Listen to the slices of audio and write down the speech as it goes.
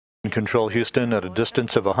Control Houston at a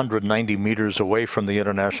distance of 190 meters away from the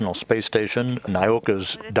International Space Station.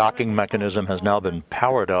 Nauka's docking mechanism has now been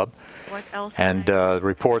powered up, and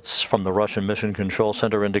reports from the Russian Mission Control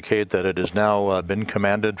Center indicate that it has now been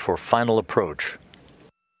commanded for final approach.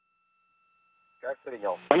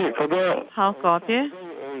 How copy?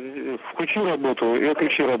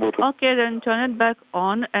 Okay, then turn it back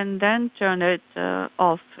on and then turn it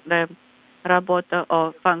off, the работа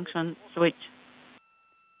or function switch.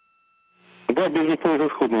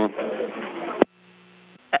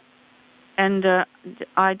 And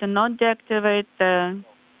I do not deactivate the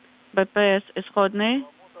BPS исходный.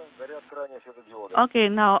 Okay,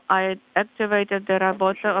 now I activated the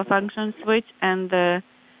работа or function switch, and the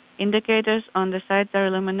indicators on the sides are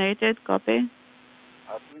illuminated. Copy.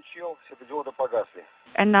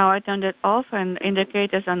 And now I turned it off, and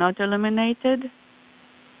indicators are not illuminated.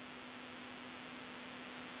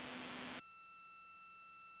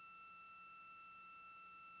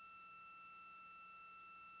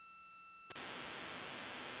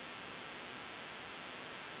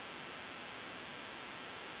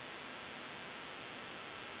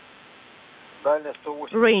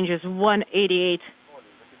 Range is 188.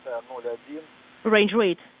 Range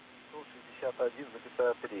rate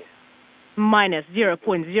minus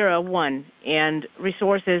 0.01, and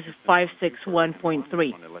resources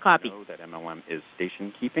 561.3. Copy. That MLM is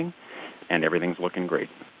station keeping, and everything's looking great.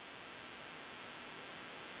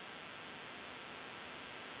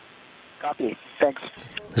 Copy. Thanks.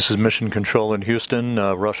 This is Mission Control in Houston.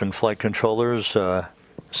 Russian flight controllers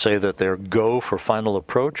say that they're go for final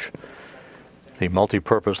approach. The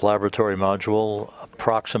multi-purpose laboratory module,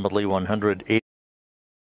 approximately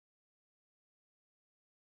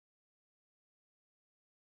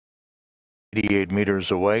 188 meters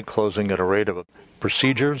away, closing at a rate of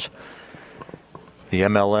procedures. The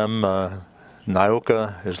MLM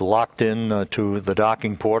Nauka is locked in to the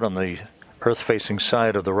docking port on the Earth-facing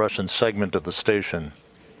side of the Russian segment of the station.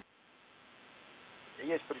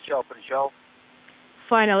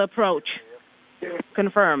 Final approach.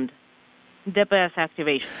 Confirmed. DPS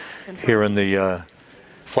activation. Confirmed. Here in the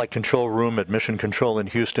flight control room at Mission Control in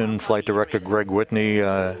Houston, Flight Director Greg Whitney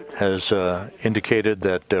has indicated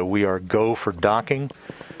that we are go for docking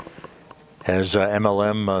as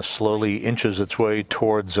MLM slowly inches its way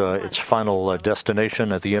towards its final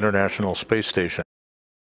destination at the International Space Station.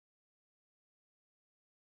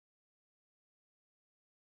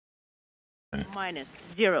 Minus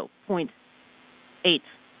 0.8.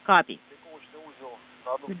 Copy.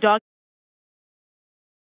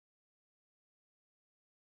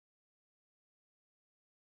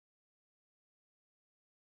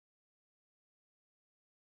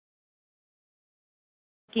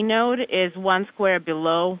 Node is 1 square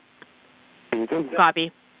below.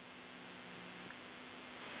 Copy.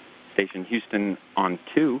 Station Houston on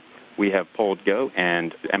 2. We have pulled go,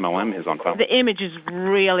 and MLM is on 5. The image is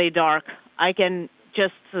really dark. I can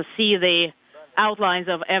just see the outlines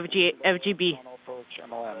of FGB.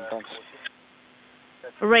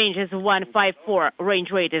 Range is 154.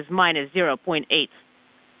 Range rate is minus 0.8.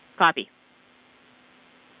 Copy.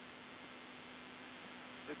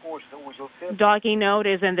 Docking node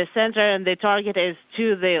is in the center, and the target is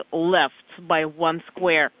to the left by 1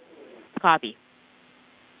 square. Copy.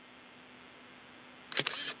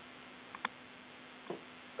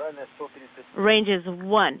 Range is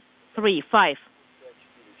 135.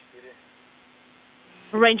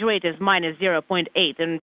 Range rate is minus 0.8,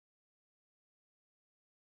 and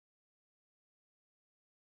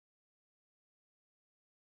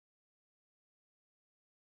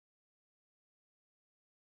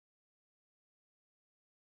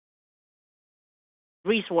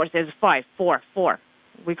resource is 544.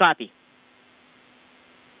 We copy.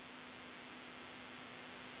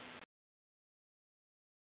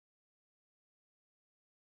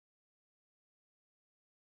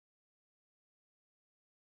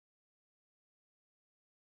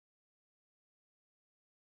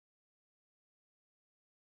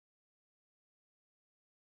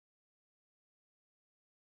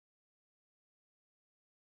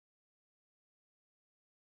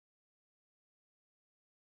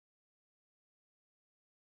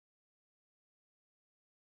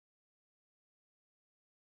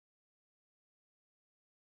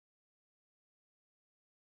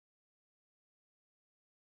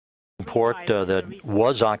 Port that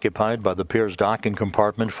was occupied by the Piers docking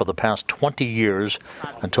compartment for the past 20 years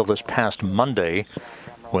until this past Monday,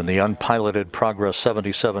 when the unpiloted Progress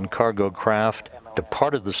 77 cargo craft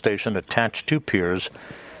departed the station attached to Piers.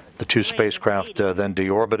 The two spacecraft then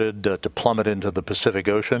deorbited to plummet into the Pacific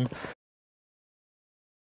Ocean.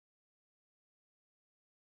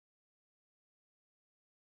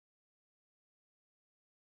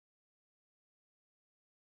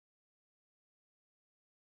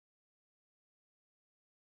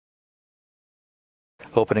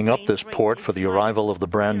 opening up this port for the arrival of the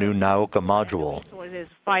brand new Nauka module. Source is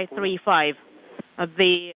 535.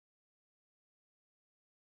 The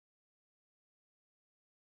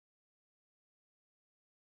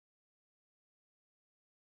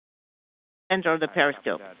center of the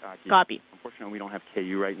periscope. Copy. Unfortunately, we don't have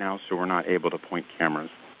KU right now, so we're not able to point cameras.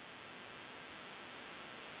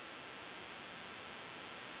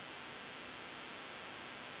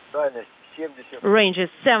 Range is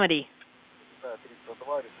 70.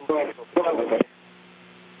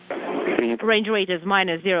 Range rate is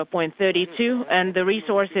minus 0.32, and the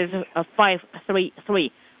resource is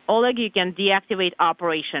 533. Oleg, you can deactivate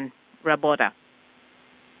operation, Rabota.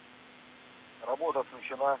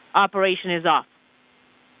 Operation is off.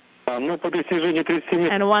 And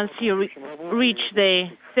once you reach the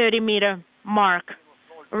 30-meter mark,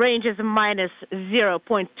 range is minus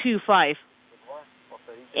 0.25.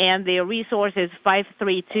 And the resource is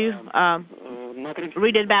 532.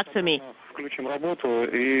 Read it back to me.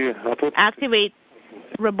 Activate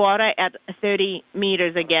Rabota at 30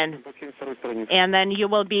 meters again. And then you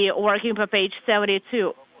will be working for page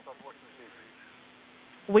 72.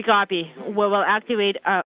 We copy. We will activate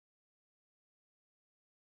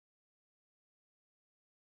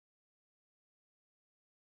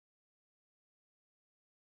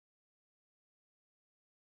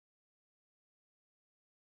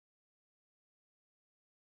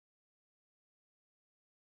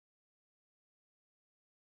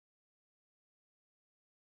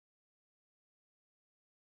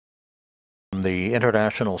the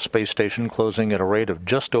International Space Station closing at a rate of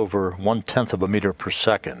just over 1/10 of a meter per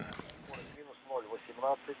second.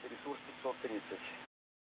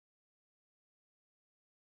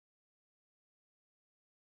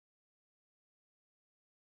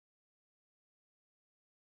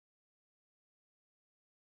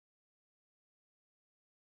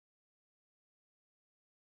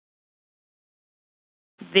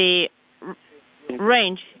 the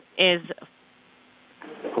range is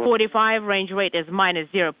 45, range rate is minus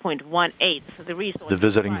 0.18. So the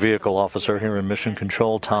visiting vehicle officer here in Mission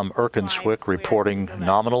Control, Tom Erkenswick, reporting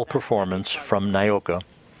nominal performance from Nauka.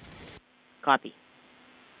 Copy.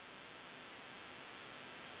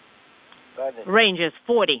 Range is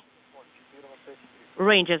 40.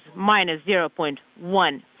 Range is minus 0.14.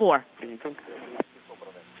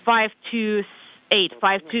 528,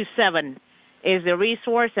 527 is the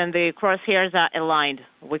resource, and the crosshairs are aligned.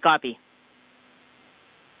 We copy.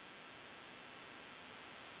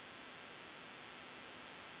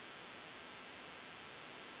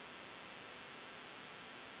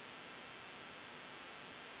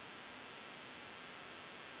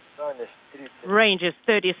 Range is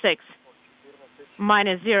 36.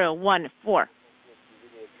 Minus 0.14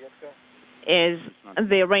 is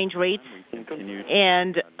the range rate,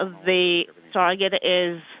 and the target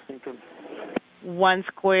is 1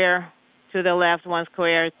 square to the left, 1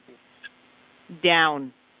 square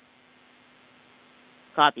down.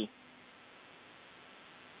 Copy.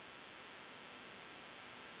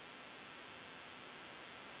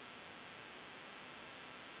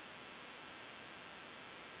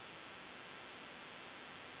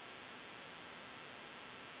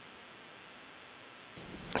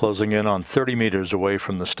 Closing in on 30 meters away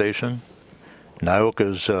from the station.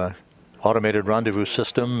 Nauka's automated rendezvous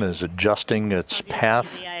system is adjusting its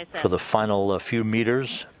path for the final few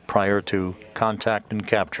meters prior to contact and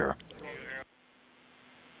capture.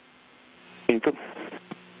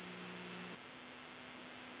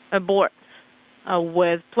 Abort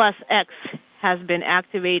with plus X has been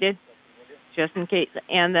activated, just in case.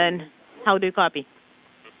 And then, how do you copy?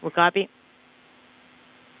 We copy.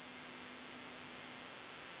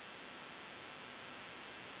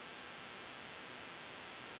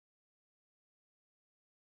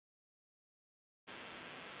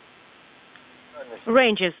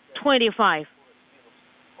 Range is 25.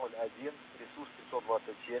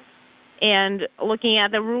 And looking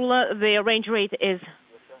at the ruler, the range rate is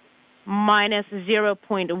minus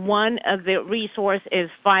 0.1. The resource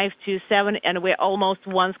is 527, and we're almost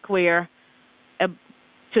 1 square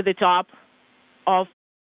to the top of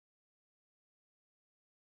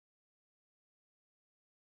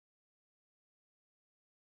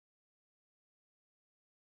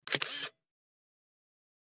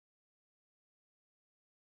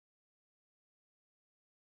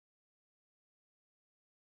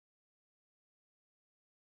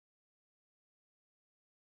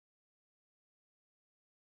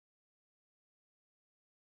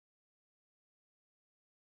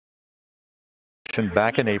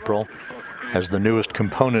back in April as the newest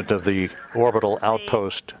component of the orbital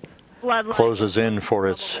outpost closes in for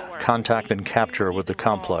its contact and capture with the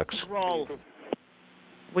complex.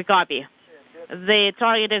 We copy. The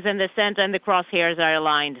target is in the center and the crosshairs are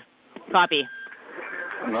aligned. Copy.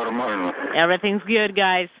 Нормально. Everything's good,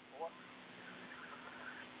 guys.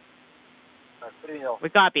 We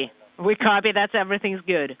copy. We copy. That's everything's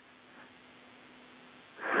good.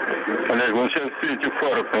 Олег, вы сейчас видите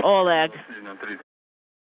фары. Oleg.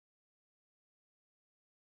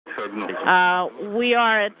 We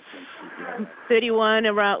are at 31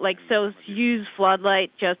 around, like, so use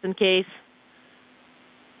floodlight just in case.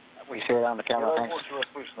 We see it on the camera, thanks.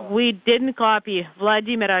 We didn't copy,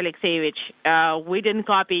 Vladimir Alexeyevich. We didn't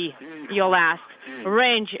copy your last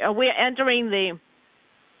range. We're entering the.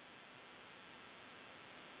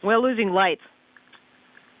 We're losing light.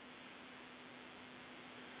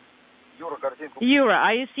 Yura,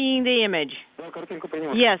 are you seeing the image?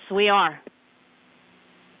 Yes, we are.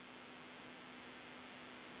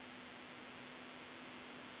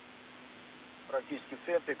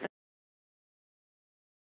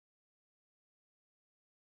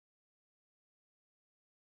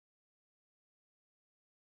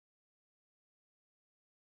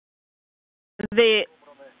 The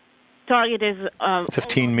target is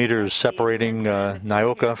 15 meters separating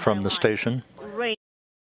Nauka from the station.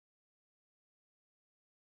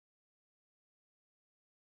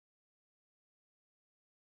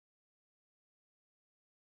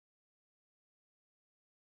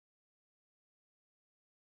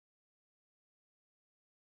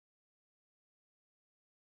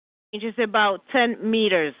 range. Is about 10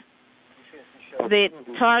 meters. The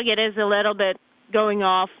target is a little bit going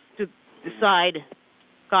off to the side.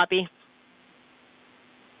 Copy.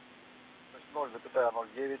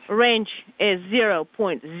 Range is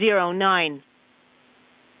 0.09.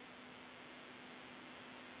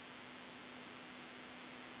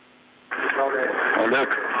 Олег,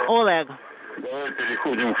 Oleg, давай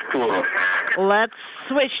переходим в Тору. let's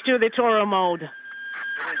switch to the Toro mode.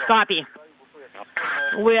 Copy.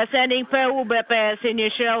 We are sending PU BPS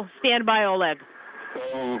initial. Stand by, Oleg.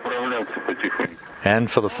 Стал выправляться потихоньку.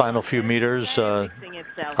 And for the final few meters, Fixing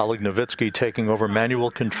itself. Oleg Novitsky taking over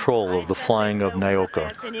manual control of the flying of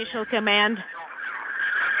Nauka. That's initial command.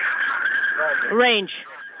 Range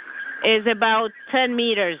is about 10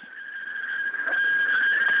 meters.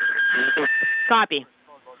 Copy.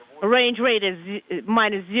 Range rate is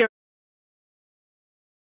minus 0.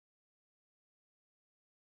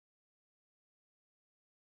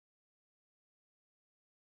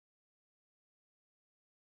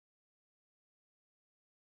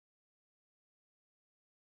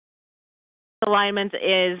 Alignment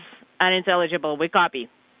is unintelligible. We copy.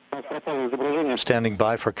 Standing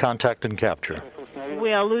by for contact and capture.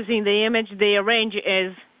 We are losing the image. The range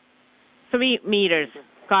is 3 meters.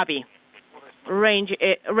 Copy. Range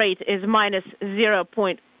rate is minus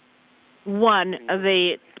 0.1.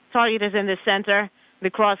 The target is in the center.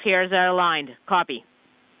 The crosshairs are aligned. Copy.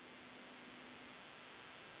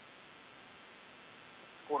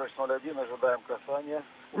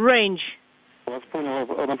 Range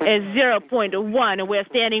is 0.1. We're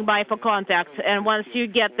standing by for contact. And once you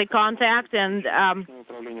get the contact and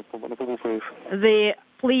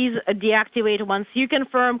please deactivate. Once you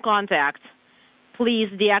confirm contact, please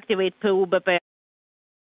deactivate PU BP.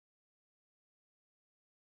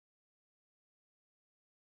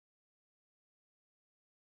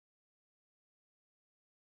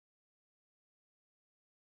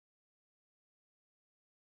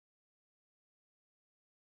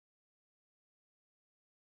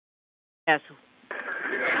 Yes.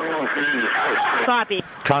 Copy.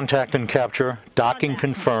 Contact and capture. Docking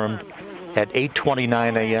confirmed at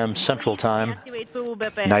 8:29 a.m. Central Time. Deactivate PU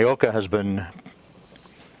BP. Nauka has been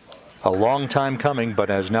a long time coming, but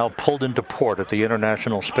has now pulled into port at the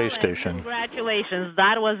International Space Station. Congratulations.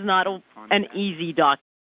 That was not an easy dock.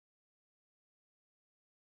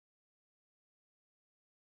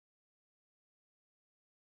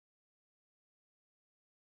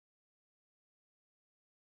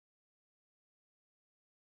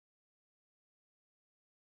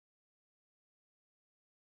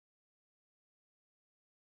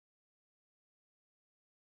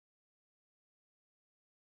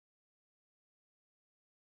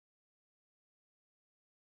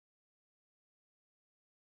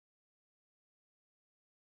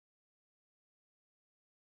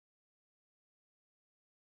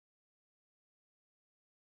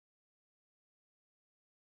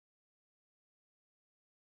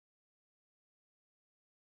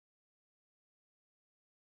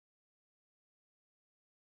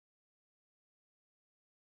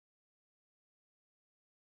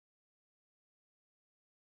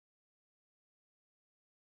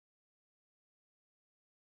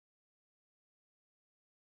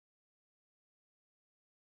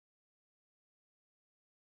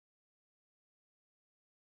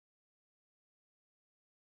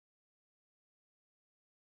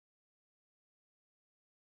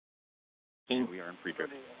 docking. We are in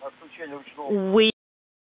pre-drift. We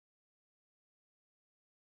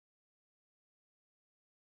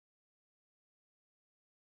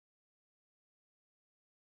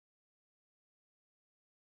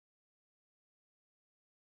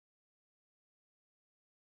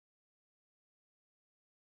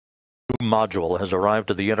module has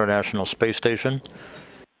arrived at the International Space Station.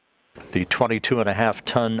 The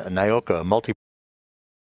 22.5-ton Nauka multi-purpose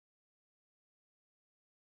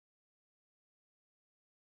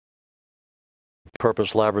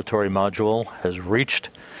laboratory module has reached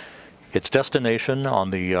its destination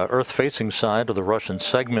on the Earth-facing side of the Russian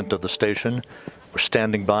segment of the station. We're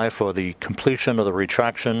standing by for the completion of the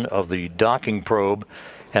retraction of the docking probe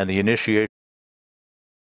and the initiation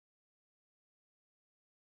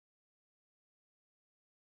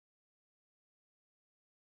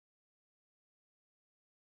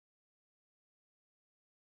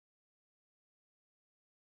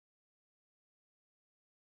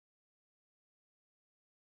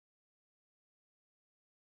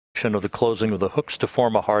of the closing of the hooks to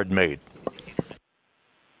form a hard mate.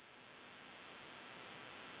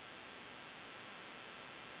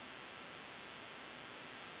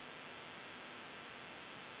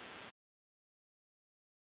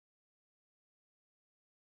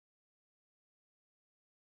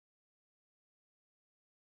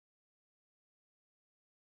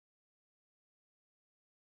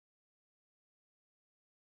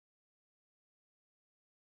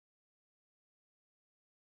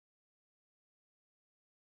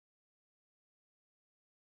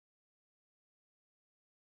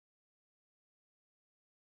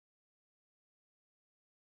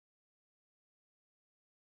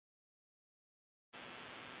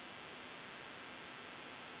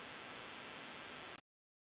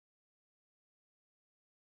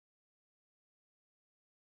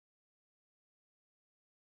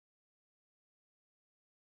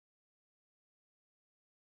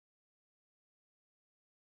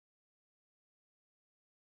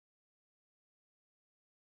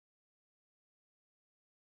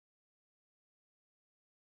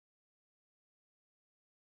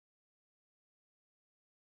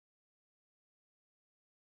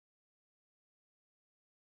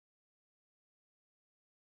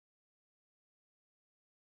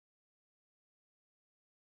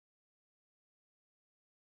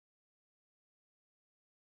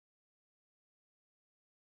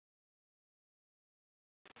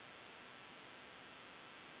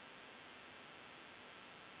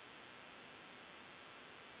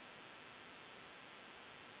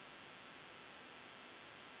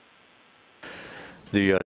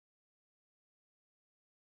 The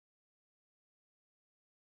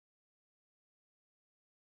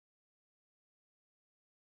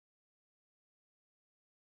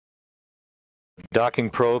docking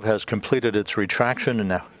probe has completed its retraction,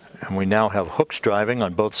 and we now have hooks driving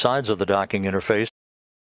on both sides of the docking interface.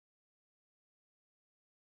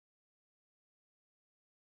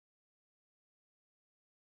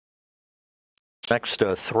 Next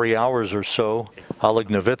 3 hours or so, Oleg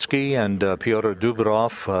Novitsky and Pyotr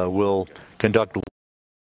Dubrov will conduct